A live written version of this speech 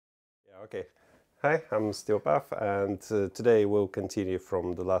Okay, hi, I'm Steelpath, and today we'll continue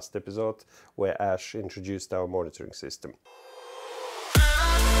from the last episode where Ash introduced our monitoring system.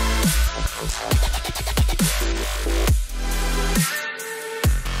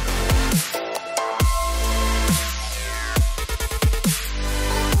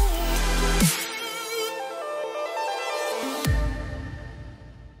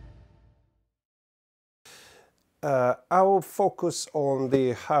 I will focus on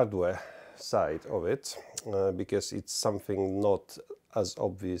the hardware side of it because it's something not as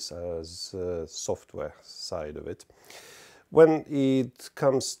obvious as software side of it. When it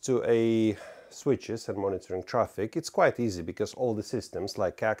comes to switches and monitoring traffic, it's quite easy because all the systems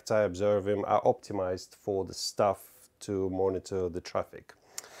like Cacti, Observium are optimized for the stuff to monitor the traffic.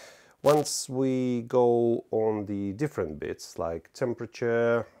 Once we go on the different bits like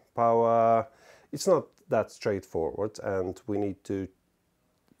temperature, power, it's not that straightforward, and we need to,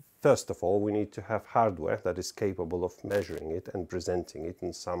 first of all, we need to have hardware that is capable of measuring it and presenting it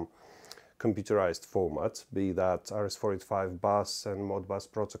in some computerized format, be that RS-485 bus and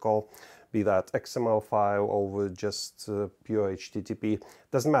Modbus protocol, be that XML file over just pure HTTP.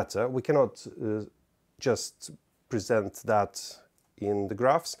 Doesn't matter, we cannot just present that in the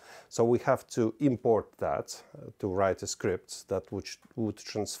graphs, so we have to import that to write a script that would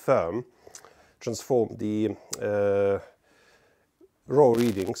transform the raw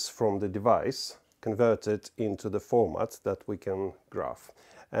readings from the device, convert it into the format that we can graph.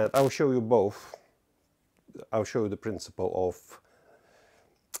 And I'll show you both. I'll show you the principle of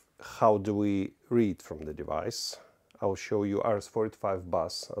how do we read from the device. I'll show you RS-485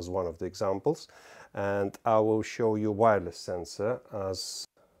 bus as one of the examples, and I will show you wireless sensor as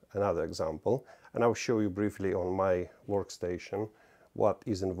another example, and I'll show you briefly on my workstation what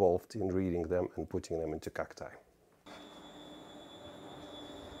is involved in reading them and putting them into Cacti.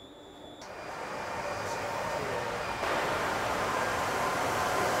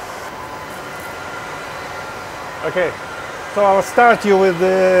 Okay, so I'll start you with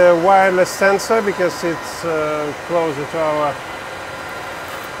the wireless sensor because it's closer to our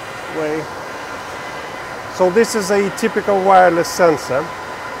way. So this is a typical wireless sensor.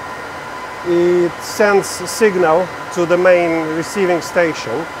 It sends signal to the main receiving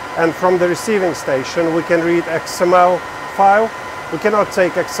station, and from the receiving station we can read XML file. We cannot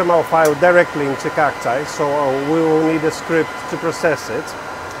take XML file directly into Cacti, so we will need a script to process it.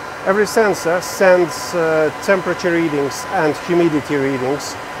 Every sensor sends temperature readings and humidity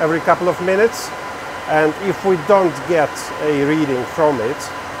readings every couple of minutes, and if we don't get a reading from it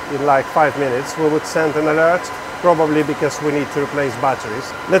in like 5 minutes, we would send an alert, probably because we need to replace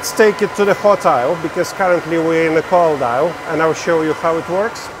batteries. Let's take it to the hot aisle, because currently we're in the cold aisle, and I'll show you how it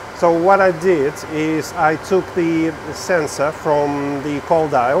works. So what I did is I took the sensor from the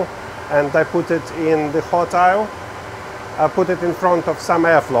cold aisle and I put it in the hot aisle. I put it in front of some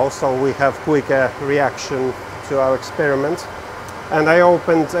airflow so we have quicker reaction to our experiment. And I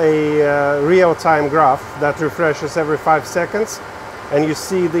opened a real-time graph that refreshes every 5 seconds, and you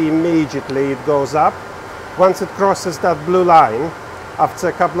see immediately it goes up. Once it crosses that blue line, after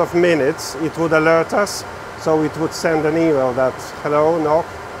a couple of minutes, it would alert us. So it would send an email that, hello, NOC,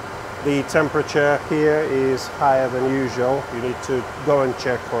 the temperature here is higher than usual. You need to go and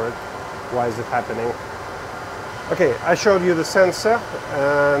check for it. Why is it happening? Okay, I showed you the sensor,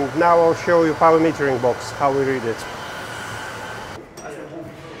 and now I'll show you power metering box, how we read it.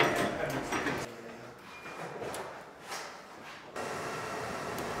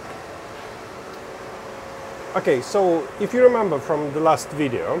 Okay, so if you remember from the last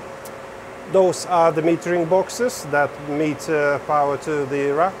video, those are the metering boxes that meter power to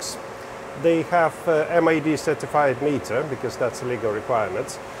the racks. They have MID certified meter because that's a legal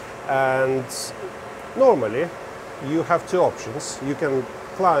requirement, and normally you have two options. You can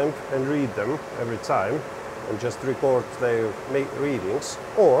climb and read them every time and just record their readings,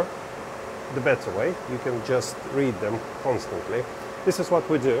 or the better way, you can just read them constantly. This is what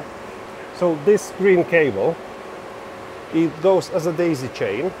we do. So this green cable, it goes as a daisy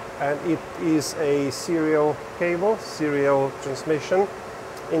chain, and it is a serial cable, serial transmission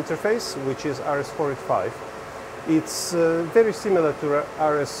interface, which is RS-485. It's very similar to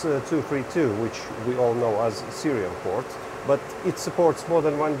RS-232, which we all know as serial port, but it supports more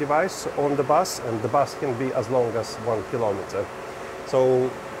than one device on the bus, and the bus can be as long as 1 kilometer.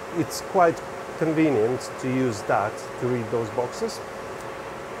 So it's quite convenient to use that to read those boxes.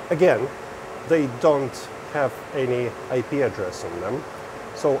 Again, they don't have any IP address on them,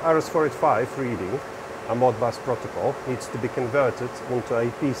 so RS-485 reading a Modbus protocol needs to be converted into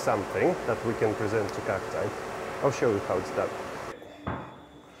IP something that we can present to Cacti. I'll show you how it's done.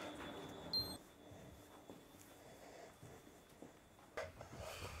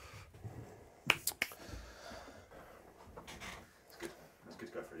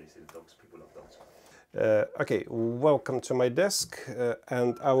 Okay, welcome to my desk,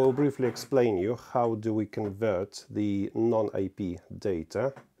 and I will briefly explain you how do we convert the non-IP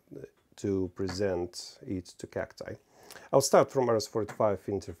data to present it to Cacti. I'll start from RS-485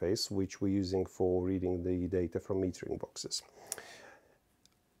 interface, which we're using for reading the data from metering boxes.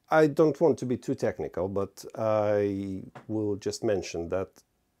 I don't want to be too technical, but I will just mention that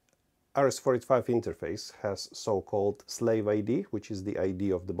RS-485 interface has so-called slave ID, which is the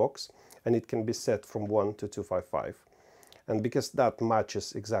ID of the box, and it can be set from 1 to 255. And because that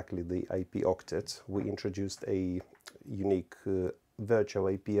matches exactly the IP octet, we introduced a unique virtual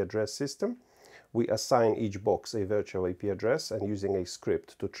IP address system. We assign each box a virtual IP address, and using a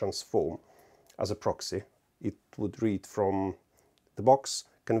script to transform as a proxy, it would read from the box,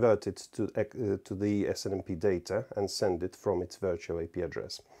 convert it to the SNMP data, and send it from its virtual IP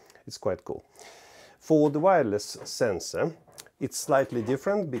address. It's quite cool. For the wireless sensor, it's slightly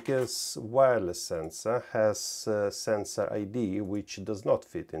different because wireless sensor has sensor ID which does not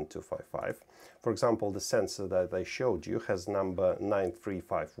fit in 255. For example, the sensor that I showed you has number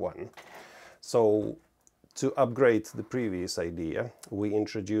 9351. So to upgrade the previous idea, we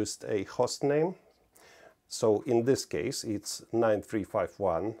introduced a host name. So in this case, it's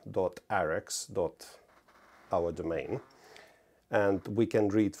 9351.rx.our domain. And we can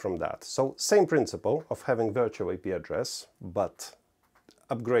read from that. So same principle of having virtual IP address, but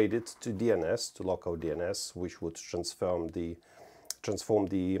upgrade it to DNS, to local DNS, which would transform the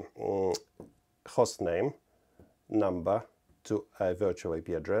host name number to a virtual IP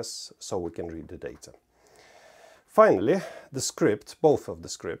address, so we can read the data. Finally, the script, both of the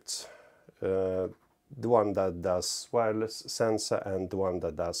scripts, the one that does wireless sensor and the one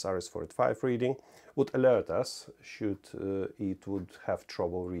that does RS-485 reading, would alert us should it would have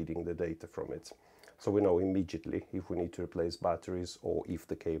trouble reading the data from it. So we know immediately if we need to replace batteries or if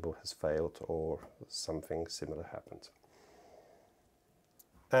the cable has failed or something similar happened.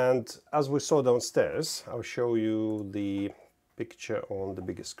 And as we saw downstairs, I'll show you the picture on the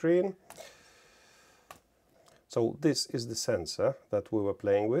bigger screen. So this is the sensor that we were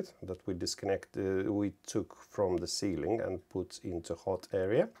playing with, that we took from the ceiling and put into hot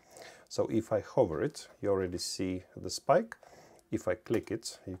area. So if I hover it, you already see the spike. If I click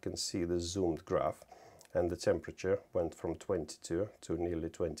it, you can see the zoomed graph, and the temperature went from 22 to nearly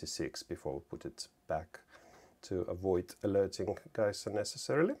 26 before we put it back to avoid alerting guys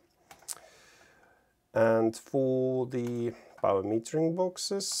unnecessarily. And for the power metering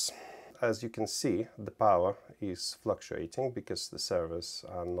boxes, as you can see, the power is fluctuating because the servers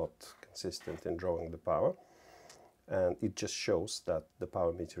are not consistent in drawing the power. And it just shows that the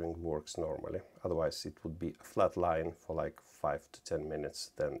power metering works normally. Otherwise, it would be a flat line for like 5 to 10 minutes,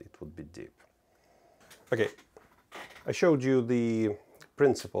 then it would be deep. Okay, I showed you the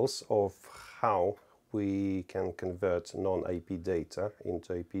principles of how we can convert non-IP data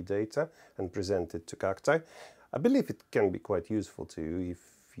into IP data and present it to Cacti. I believe it can be quite useful to you if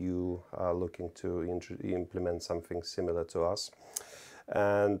you are looking to implement something similar to us.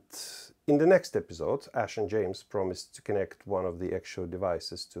 And in the next episode, Ash and James promised to connect one of the actual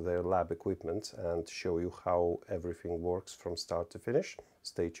devices to their lab equipment and show you how everything works from start to finish.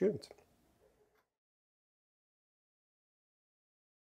 Stay tuned.